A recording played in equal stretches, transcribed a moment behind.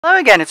Hello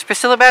again, it's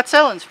Priscilla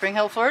Batzell in Spring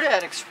Hill, Florida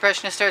at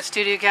Expressionist Art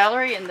Studio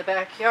Gallery in the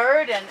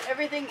backyard, and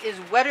everything is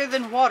wetter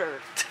than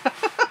water.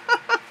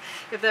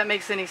 If that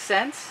makes any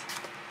sense.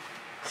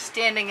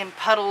 Standing in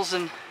puddles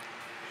and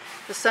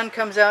the sun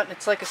comes out and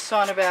it's like a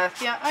sauna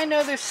bath. Yeah, I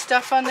know there's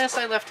stuff on this.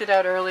 I left it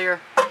out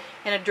earlier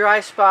in a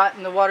dry spot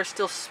and the water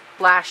still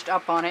splashed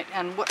up on it.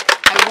 And what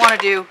I want to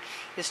do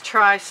is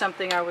try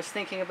something I was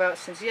thinking about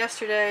since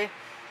yesterday,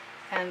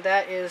 and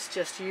that is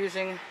just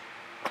using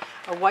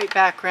a white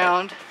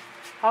background.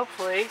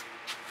 Hopefully.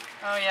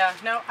 Oh yeah,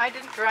 no, I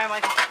didn't dry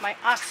my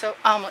OXO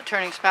omelet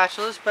turning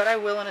spatulas, but I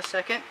will in a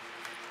second.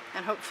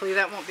 And hopefully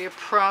that won't be a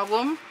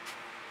problem.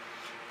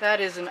 That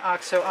is an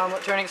OXO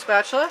omelet turning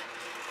spatula.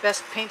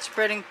 Best paint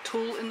spreading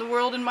tool in the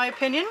world, in my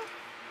opinion.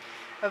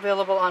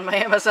 Available on my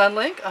Amazon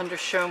link under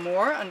Show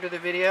More, under the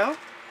video.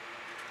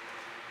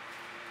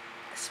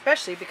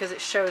 Especially because it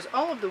shows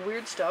all of the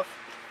weird stuff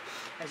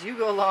as you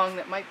go along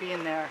that might be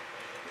in there.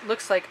 It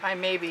looks like I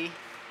maybe...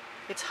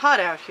 It's hot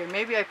out here.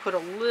 Maybe I put a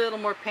little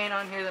more paint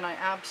on here than I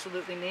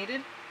absolutely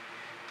needed.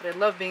 But I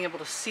love being able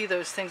to see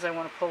those things I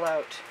want to pull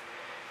out.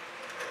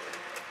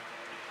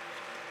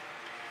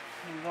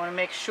 I want to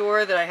make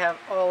sure that I have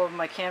all of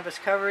my canvas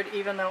covered,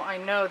 even though I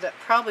know that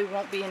probably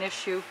won't be an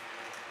issue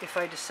if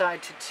I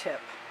decide to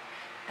tip.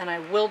 And I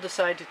will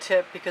decide to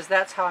tip because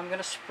that's how I'm going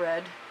to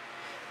spread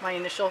my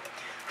initial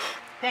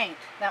paint.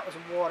 That was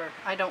water.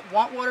 I don't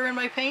want water in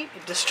my paint.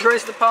 It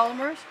destroys the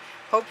polymers.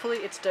 Hopefully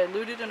it's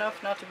diluted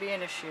enough not to be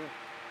an issue.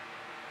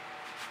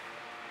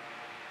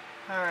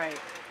 Alright,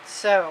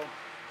 so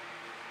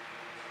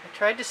I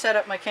tried to set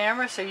up my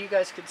camera so you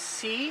guys could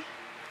see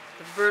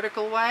the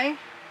vertical way.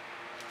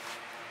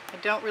 I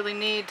don't really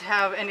need to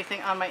have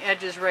anything on my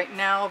edges right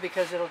now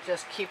because it'll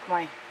just keep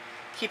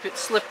it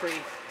slippery.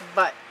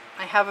 But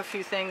I have a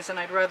few things and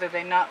I'd rather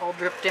they not all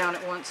drip down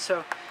at once,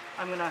 so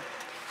I'm going to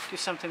do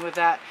something with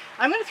that.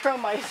 I'm going to throw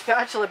my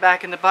spatula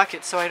back in the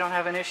bucket so I don't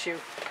have an issue.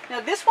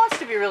 Now this wants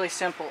to be really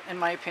simple in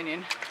my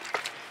opinion,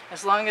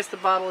 as long as the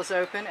bottle is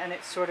open, and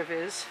it sort of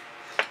is.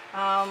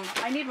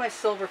 I need my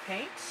silver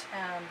paint,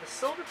 and the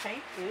silver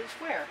paint is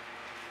where?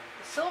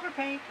 The silver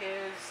paint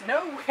is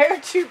nowhere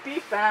to be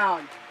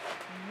found.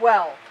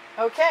 Well,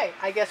 okay,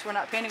 I guess we're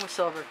not painting with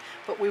silver,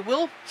 but we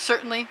will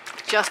certainly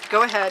just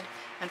go ahead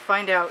and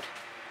find out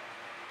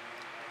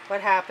what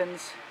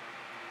happens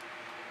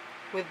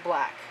with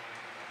black.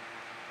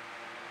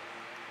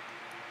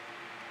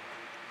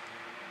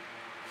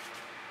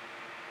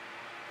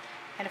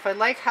 And if I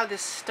like how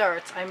this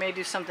starts, I may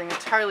do something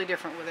entirely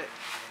different with it.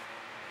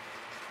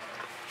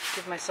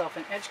 Give myself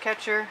an edge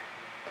catcher.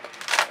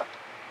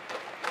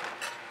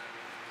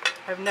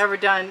 I've never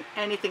done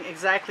anything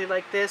exactly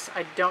like this.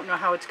 I don't know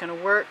how it's going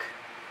to work.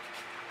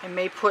 I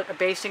may put a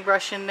basting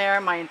brush in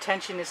there. My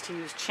intention is to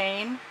use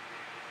chain.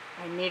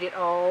 I need it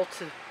all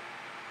to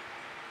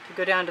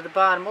go down to the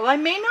bottom. Well, I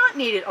may not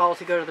need it all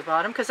to go to the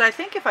bottom, because I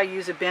think if I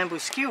use a bamboo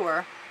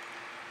skewer,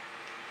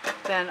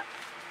 then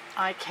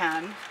I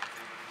can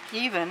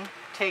even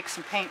take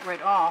some paint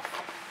right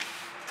off.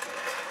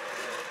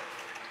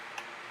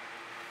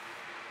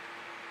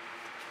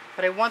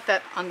 But I want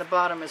that on the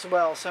bottom as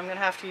well, so I'm going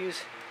to have to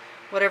use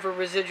whatever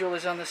residual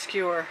is on the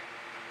skewer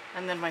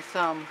and then my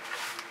thumb.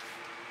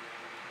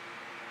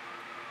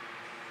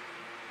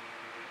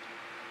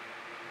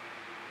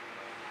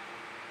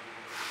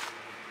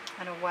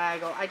 And a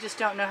waggle. I just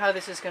don't know how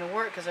this is going to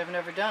work because I've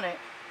never done it.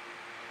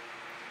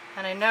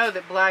 And I know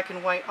that black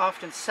and white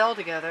often sell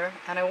together,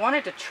 and I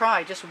wanted to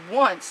try just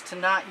once to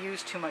not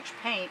use too much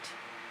paint.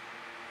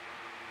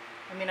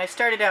 I mean, I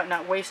started out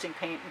not wasting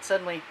paint, and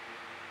suddenly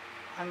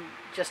I'm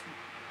just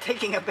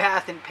taking a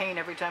bath in paint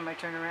every time I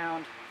turn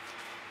around.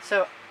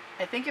 So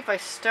I think if I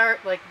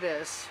start like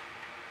this,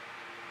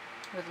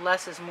 with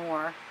less is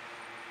more,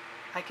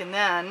 I can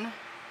then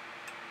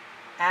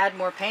add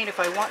more paint if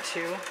I want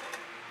to,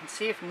 and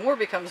see if more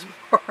becomes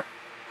more.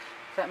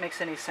 If that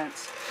makes any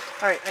sense.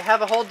 Alright, I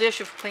have a whole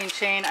dish of clean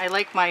chain. I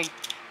like my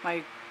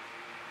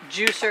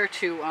juicer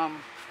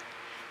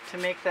to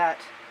make that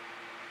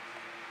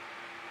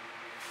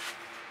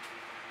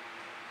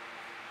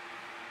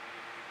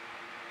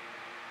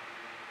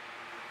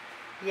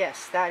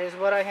yes, that is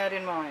what I had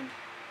in mind.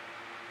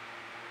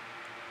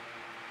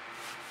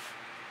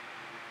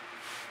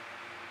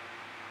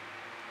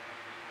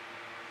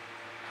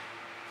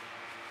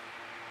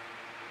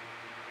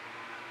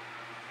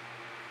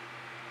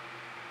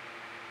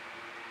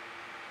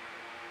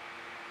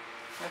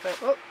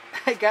 Oh,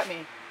 it got me.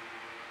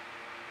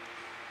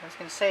 I was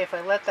going to say, if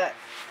I let that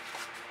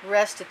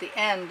rest at the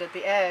end, at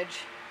the edge,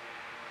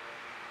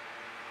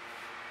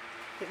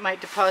 it might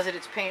deposit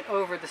its paint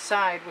over the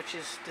side, which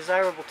is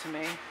desirable to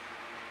me.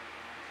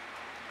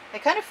 I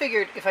kind of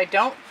figured if I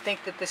don't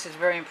think that this is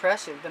very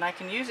impressive, then I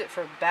can use it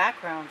for a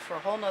background for a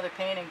whole nother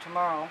painting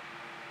tomorrow.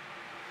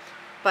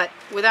 But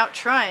without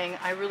trying,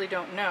 I really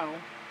don't know.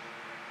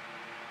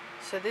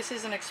 So this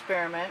is an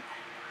experiment.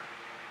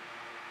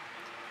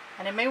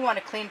 And I may want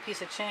a clean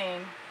piece of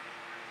chain.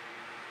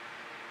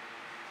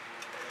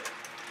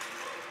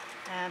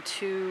 And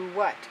to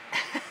what?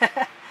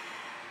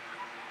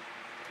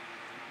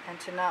 and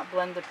to not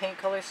blend the paint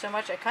colors so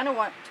much. I kind of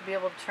want to be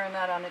able to turn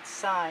that on its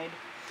side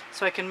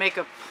so I can make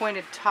a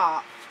pointed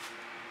top.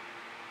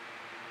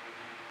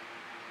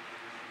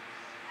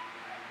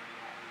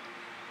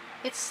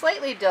 It's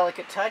slightly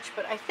delicate touch,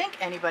 but I think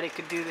anybody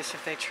could do this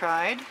if they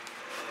tried.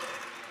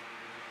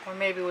 Or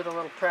maybe with a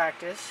little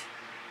practice.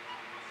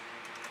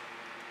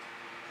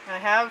 I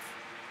have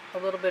a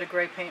little bit of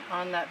gray paint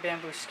on that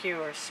bamboo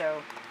skewer,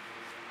 so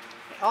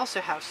I also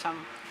have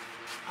some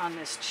on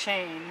this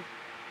chain.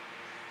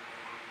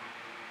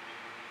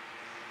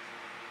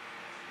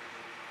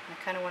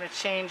 I kind of want to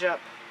change up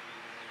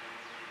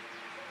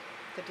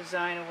the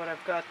design of what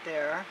I've got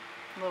there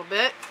a little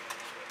bit.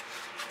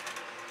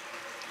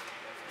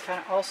 I kind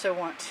of also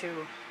want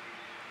to,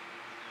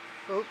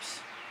 oops,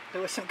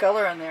 there was some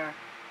color on there.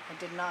 I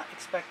did not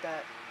expect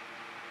that.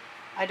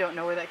 I don't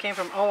know where that came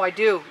from. Oh, I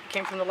do. It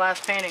came from the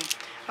last painting.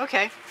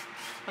 Okay,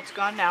 it's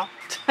gone now.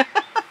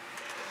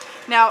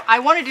 Now, I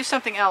want to do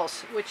something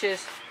else, which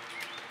is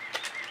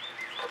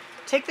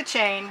take the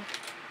chain,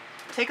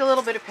 take a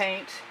little bit of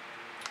paint,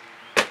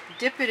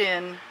 dip it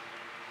in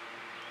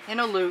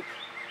a loop,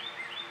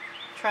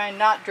 try and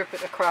not drip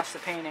it across the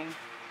painting.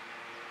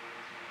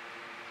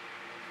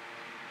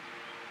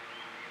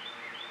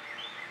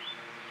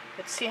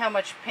 Let's see how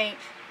much paint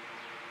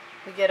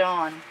we get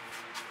on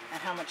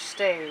and how much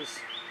stays.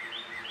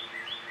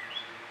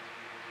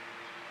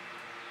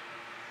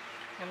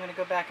 I'm going to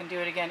go back and do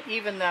it again,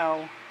 even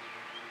though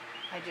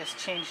I just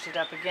changed it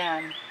up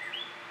again.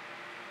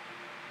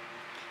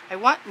 I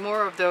want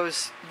more of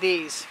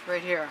these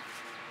right here.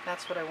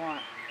 That's what I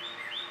want.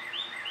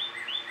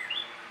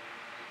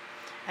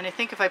 And I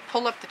think if I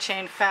pull up the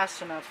chain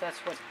fast enough, that's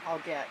what I'll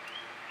get.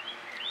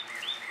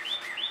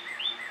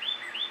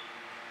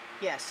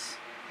 Yes,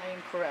 I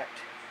am correct.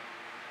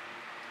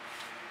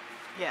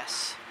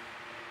 Yes.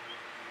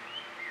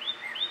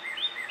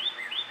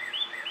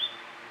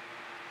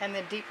 And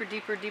the deeper,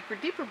 deeper, deeper,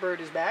 deeper bird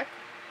is back.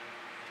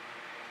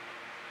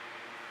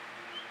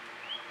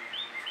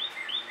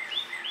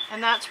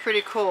 And that's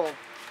pretty cool.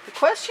 The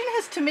question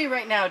is to me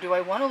right now, do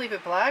I want to leave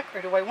it black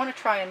or do I want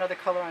to try another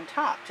color on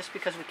top? Just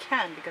because we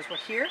can, because we're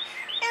here.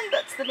 And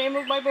that's the name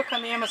of my book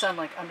on the Amazon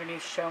link,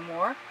 underneath Show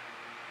More.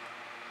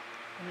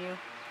 When you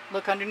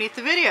look underneath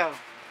the video.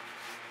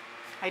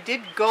 I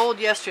did gold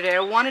yesterday. I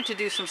wanted to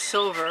do some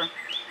silver.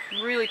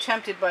 I'm really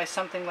tempted by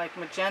something like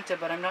magenta,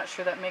 but I'm not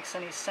sure that makes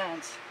any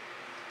sense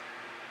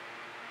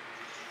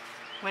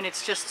when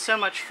it's just so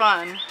much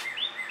fun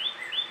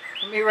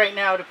for me right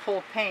now to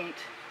pull paint.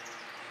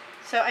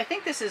 So I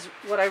think this is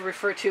what I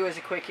refer to as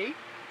a quickie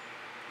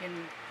in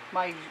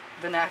my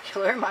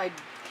vernacular, my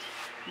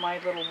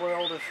little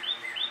world of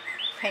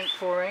paint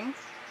pouring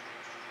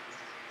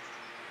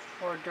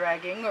or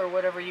dragging or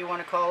whatever you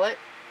want to call it.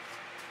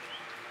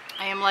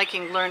 I am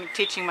liking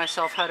teaching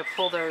myself how to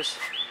pull those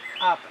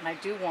up, and I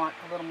do want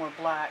a little more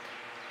black.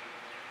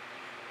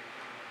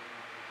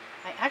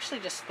 I actually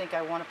just think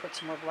I want to put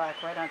some more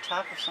black right on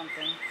top of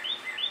something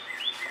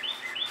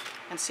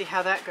and see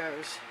how that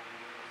goes.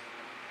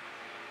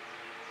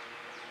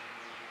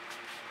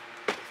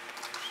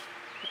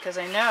 Because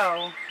I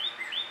know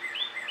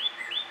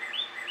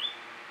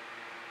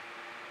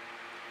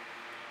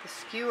the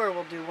skewer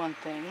will do one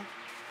thing,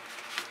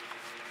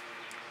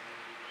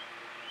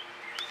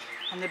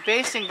 and the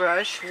basting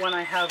brush, when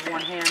I have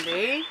one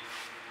handy,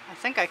 I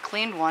think I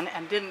cleaned one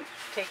and didn't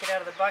take it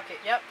out of the bucket.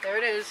 Yep, there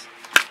it is.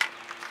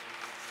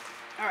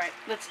 Alright,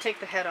 let's take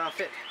the head off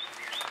it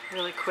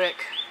really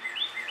quick.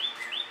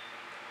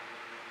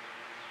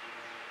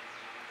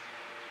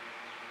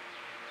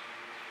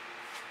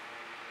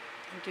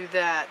 And do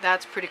that.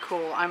 That's pretty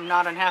cool. I'm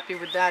not unhappy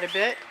with that a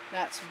bit.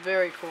 That's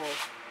very cool.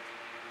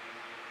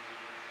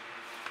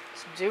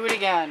 Let's do it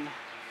again.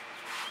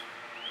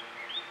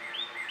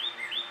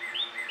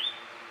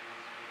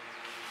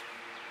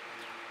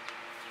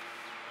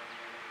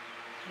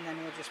 And then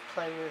we'll just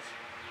play with...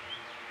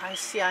 I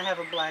see I have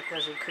a black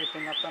lizard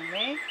creeping up on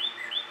me.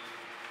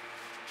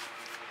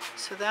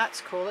 So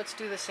that's cool. Let's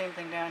do the same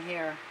thing down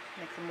here.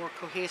 Make them more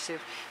cohesive.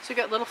 So we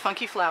got little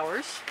funky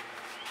flowers.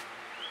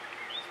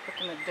 Let's put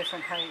them at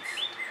different heights.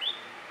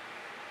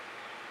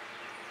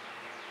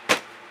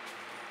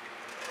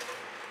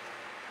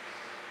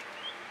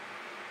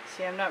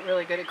 See, I'm not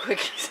really good at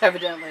quickies,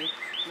 evidently.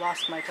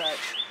 Lost my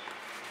touch.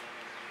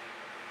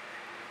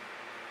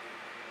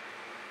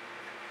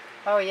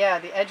 Oh yeah,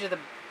 the edge of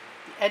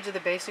the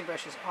basting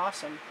brush is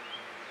awesome.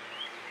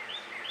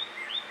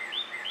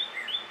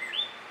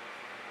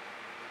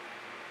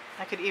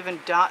 I could even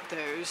dot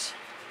those.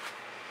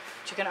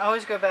 But you can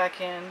always go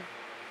back in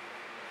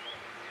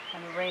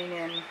and rein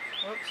in.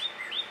 Whoops.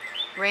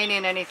 Rein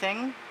in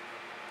anything.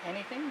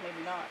 Anything?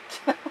 Maybe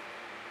not.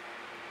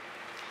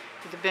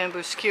 With the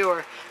bamboo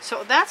skewer.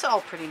 So that's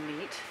all pretty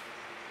neat.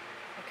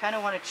 I kind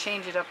of want to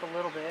change it up a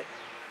little bit.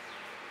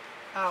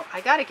 Oh,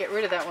 I got to get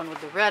rid of that one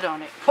with the red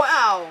on it.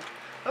 Wow!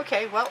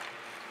 Okay, well,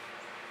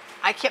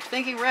 I kept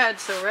thinking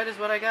red, so red is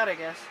what I got, I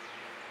guess.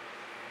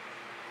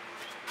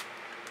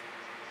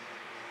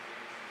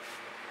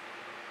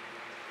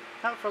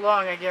 Not for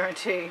long, I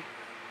guarantee.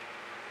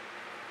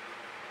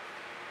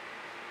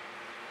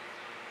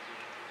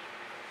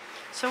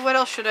 So what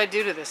else should I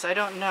do to this? I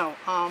don't know.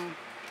 I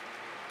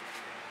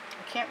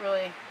can't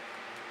really...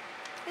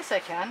 Yes, I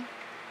can.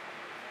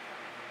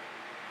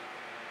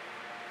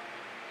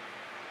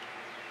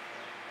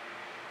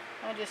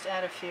 I just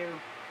add a few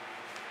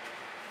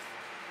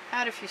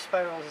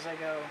spirals as I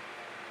go.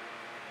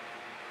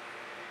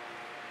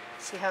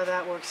 See how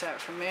that works out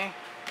for me.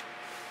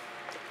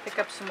 Pick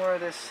up some more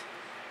of this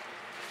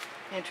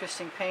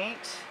interesting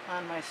paint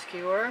on my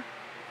skewer.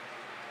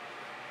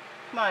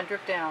 Come on,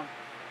 drip down.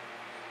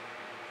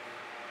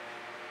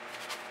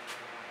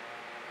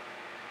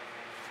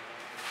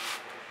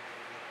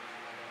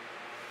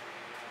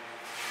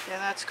 Yeah,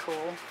 that's cool.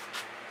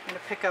 I'm going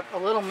to pick up a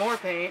little more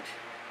paint.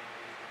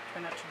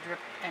 Try not to drip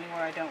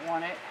anywhere I don't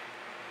want it.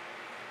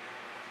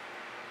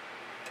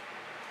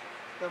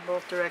 Go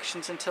both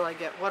directions until I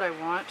get what I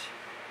want.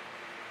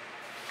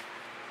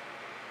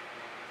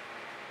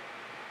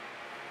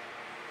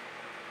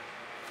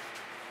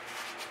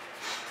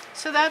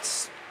 So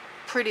that's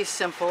pretty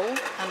simple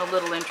and a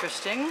little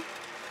interesting. And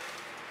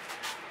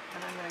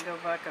I'm going to go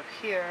back up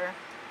here.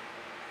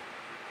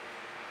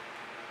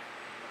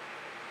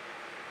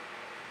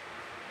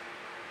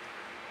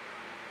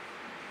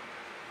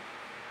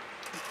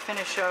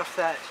 Finish off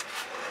that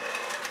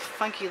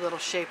funky little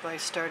shape I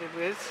started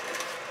with.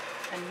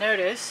 And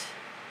notice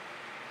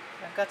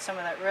I've got some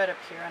of that red up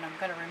here, and I'm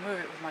going to remove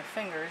it with my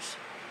fingers.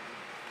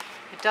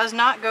 It does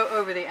not go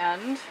over the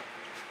end,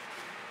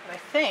 but I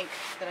think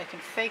that I can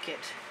fake it.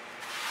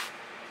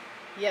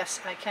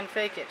 Yes, I can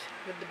fake it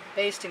with the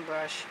basting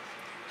brush.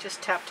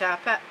 Just tap,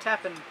 tap,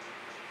 tapping.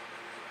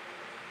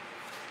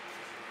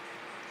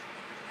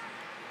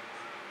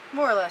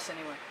 More or less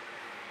anyway.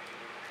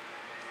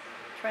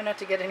 Try not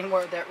to get any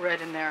more of that red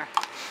in there.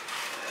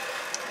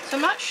 So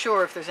I'm not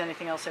sure if there's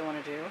anything else I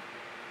want to do.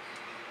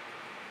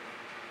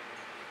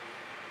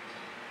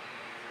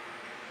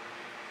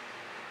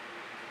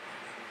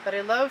 But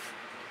I love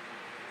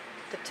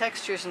the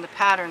textures and the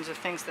patterns of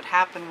things that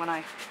happen when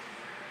I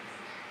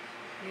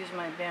use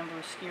my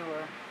bamboo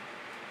skewer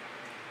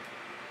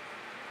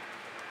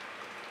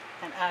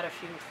and add a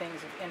few things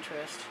of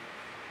interest.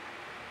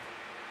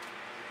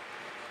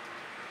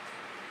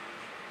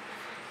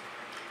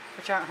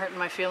 Which aren't hurting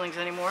my feelings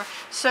anymore.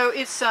 So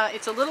it's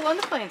a little on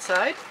the plain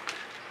side,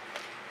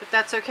 but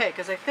that's okay,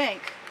 because I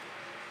think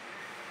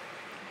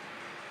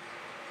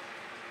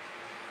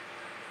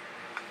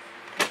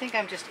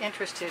I'm just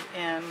interested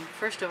in,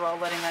 first of all,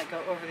 letting that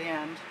go over the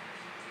end,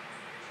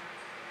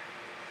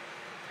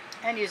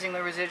 and using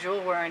the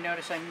residual where I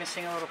notice I'm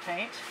missing a little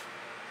paint.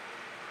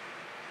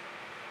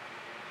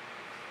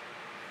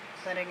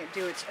 Letting it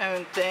do its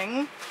own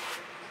thing.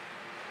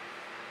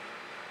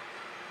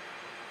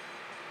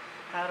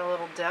 Add a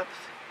little depth.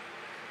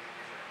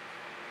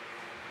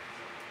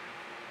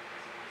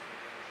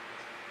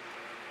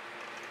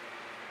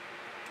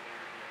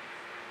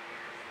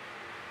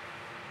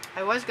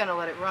 I was going to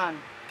let it run,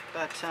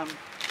 but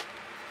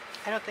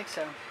I don't think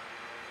so.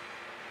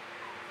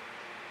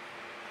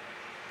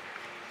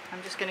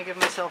 I'm just going to give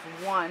myself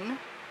one.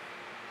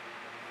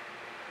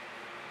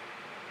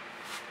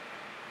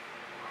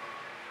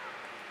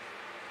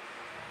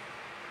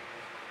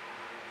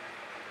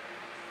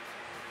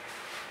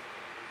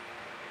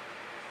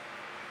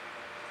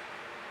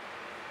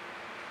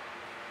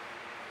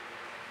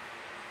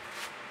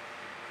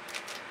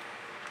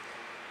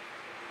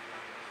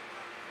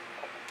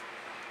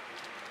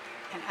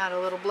 And add a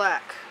little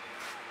black,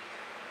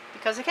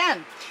 because I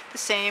can. The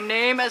same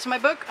name as my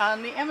book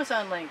on the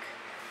Amazon link.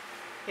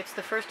 It's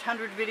the first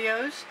 100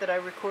 videos that I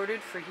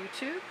recorded for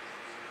YouTube,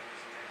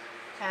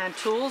 and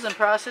tools and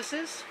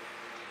processes.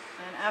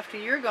 And after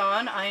you're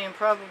gone, I am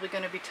probably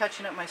going to be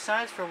touching up my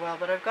sides for a while,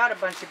 but I've got a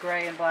bunch of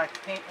gray and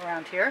black paint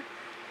around here,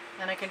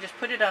 and I can just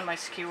put it on my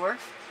skewer,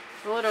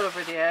 roll it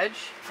over the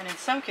edge, and in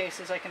some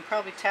cases I can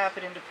probably tap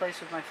it into place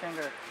with my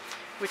finger,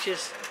 which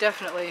is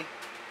definitely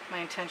my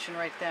intention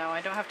right now.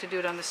 I don't have to do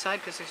it on this side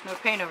because there's no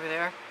paint over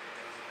there,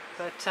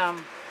 but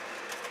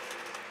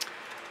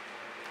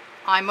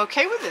I'm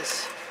okay with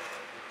this,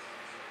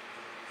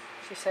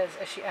 she says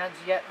as she adds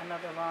yet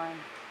another line,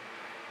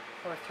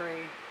 or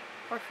 3,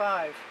 or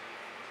 5.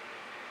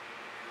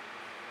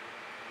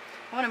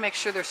 I want to make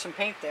sure there's some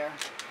paint there,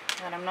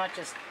 and I'm not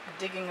just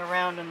digging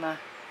around in the...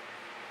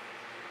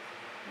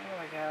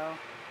 There we go.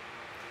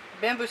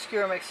 The bamboo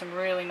skewer makes some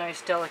really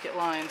nice delicate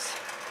lines.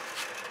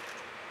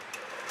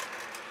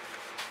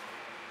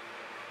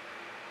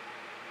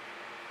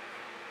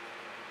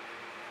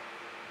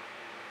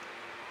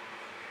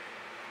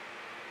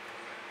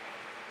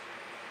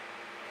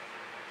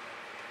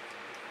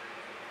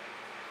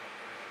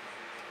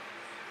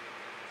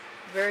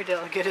 Very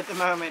delicate at the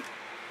moment.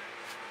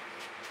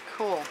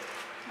 Cool.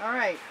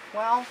 Alright,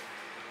 well,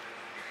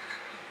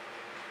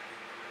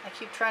 I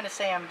keep trying to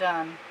say I'm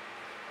done,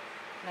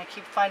 and I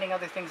keep finding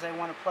other things I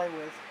want to play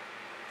with.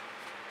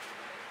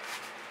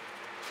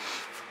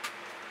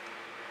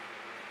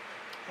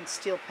 And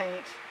steel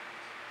paint.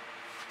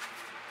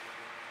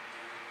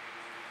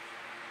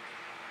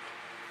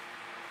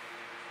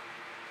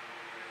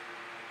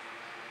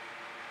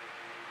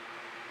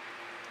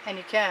 and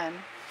you can,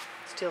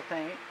 steel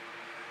paint.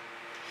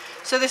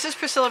 So this is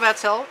Priscilla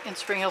Batzell in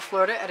Spring Hill,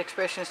 Florida at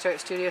Expressionist Art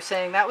Studio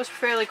saying that was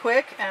fairly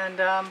quick, and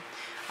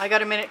I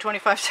got 1 minute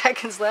 25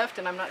 seconds left,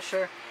 and I'm not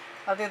sure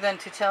other than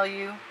to tell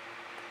you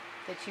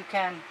that you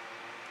can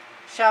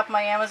shop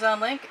my Amazon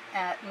link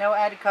at no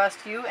added cost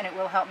to you, and it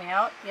will help me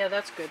out. Yeah,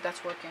 that's good.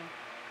 That's working.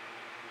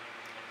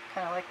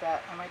 Kind of like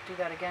that. I might do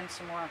that again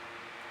some more.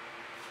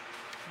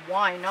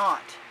 Why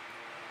not?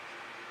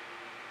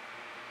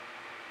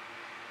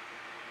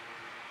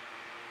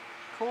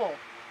 Cool.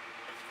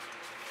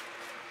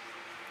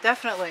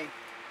 Definitely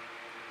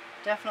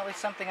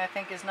something I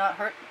think is not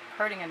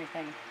hurting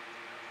anything.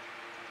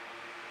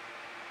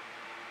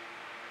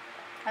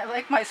 I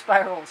like my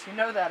spirals, you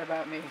know that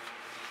about me.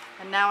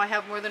 And now I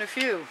have more than a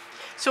few.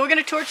 So we're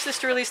going to torch this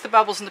to release the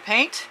bubbles in the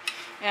paint.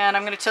 And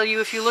I'm going to tell you,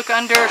 if you look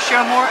under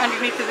Show More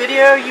underneath the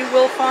video, you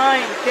will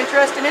find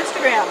Pinterest and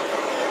Instagram.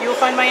 You will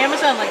find my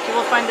Amazon link. You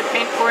will find the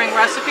paint pouring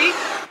recipe.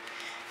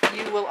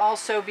 You will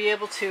also be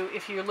able to,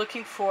 if you're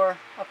looking for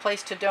a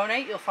place to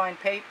donate, you'll find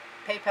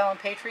PayPal and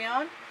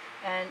Patreon.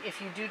 And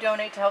if you do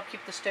donate to help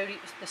keep the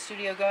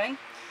studio going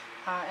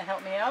and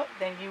help me out,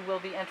 then you will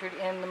be entered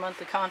in the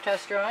monthly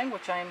contest drawing,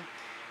 which I'm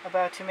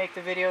about to make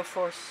the video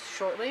for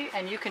shortly.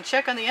 And you can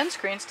check on the end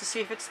screens to see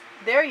if it's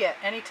there yet,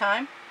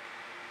 anytime.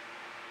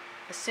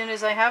 As soon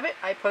as I have it,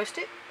 I post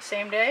it,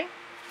 same day.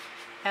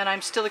 And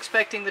I'm still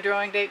expecting the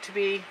drawing date to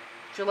be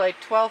July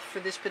 12th for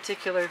this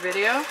particular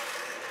video.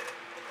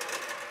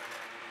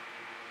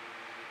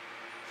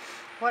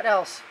 What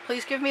else?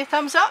 Please give me a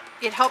thumbs up.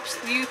 It helps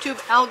the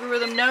YouTube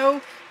algorithm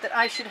know that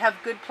I should have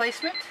good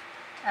placement,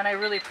 and I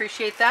really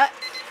appreciate that.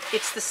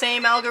 It's the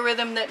same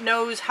algorithm that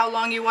knows how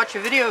long you watch a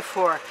video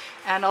for,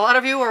 and a lot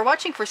of you are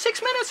watching for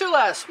 6 minutes or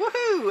less.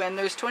 Woohoo! And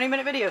there's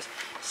 20-minute videos.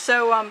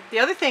 So the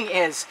other thing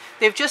is,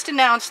 they've just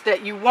announced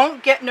that you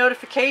won't get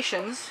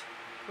notifications,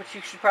 which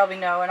you should probably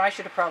know, and I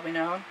should have probably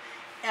known,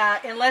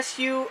 unless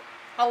you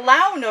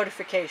allow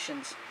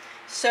notifications.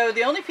 So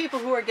the only people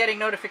who are getting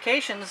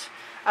notifications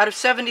out of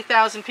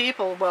 70,000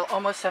 people, well,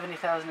 almost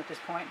 70,000 at this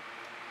point,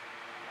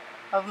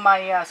 of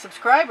my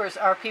subscribers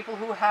are people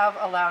who have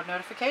allowed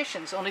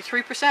notifications. Only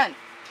 3%.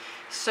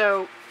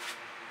 So,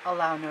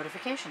 allow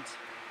notifications.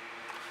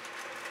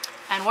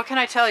 And what can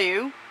I tell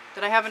you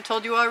that I haven't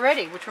told you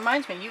already? Which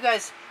reminds me, you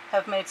guys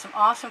have made some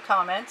awesome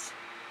comments,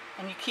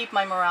 and you keep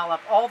my morale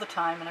up all the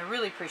time, and I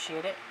really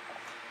appreciate it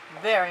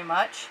very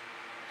much.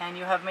 And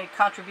you have made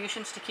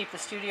contributions to keep the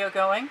studio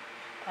going,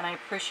 and I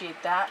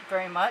appreciate that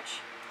very much.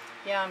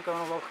 Yeah, I'm going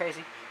a little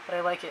crazy, but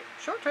I like it.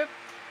 Short trip.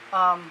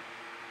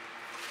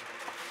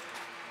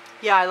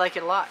 Yeah, I like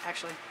it a lot,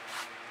 actually.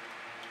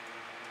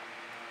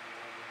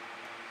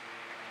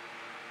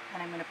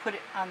 And I'm going to put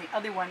it on the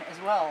other one as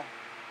well.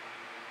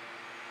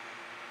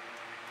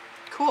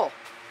 Cool.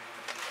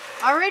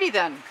 Alrighty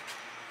then.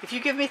 If you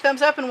give me a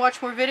thumbs up and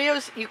watch more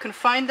videos, you can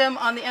find them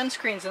on the end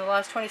screens in the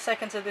last 20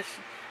 seconds of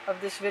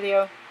this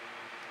video,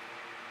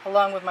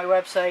 along with my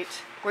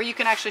website, where you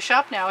can actually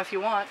shop now if you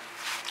want,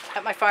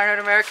 at my Fine Art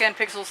America and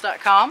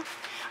Pixels.com.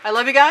 I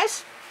love you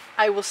guys.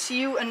 I will see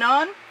you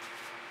anon,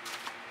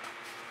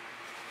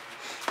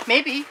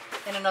 maybe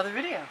in another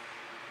video.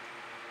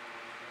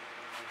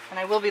 And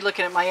I will be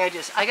looking at my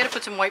edges. I gotta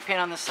put some white paint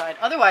on this side.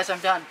 Otherwise, I'm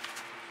done.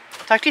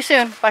 Talk to you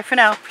soon. Bye for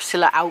now.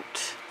 Priscilla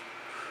out.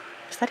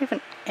 Is that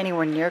even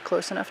anywhere near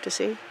close enough to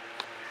see?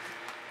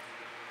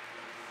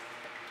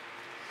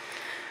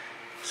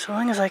 So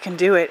long as I can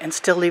do it and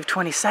still leave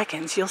 20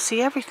 seconds, you'll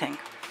see everything.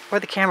 Or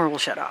the camera will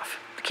shut off.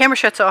 The camera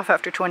shuts off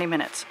after 20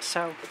 minutes,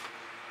 so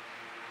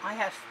I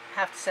have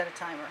to set a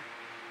timer.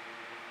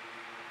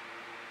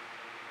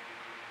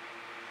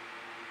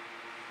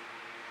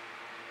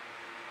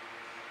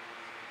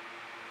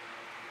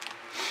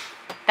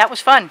 That was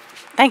fun.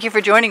 Thank you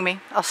for joining me.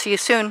 I'll see you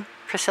soon.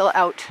 Priscilla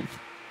out.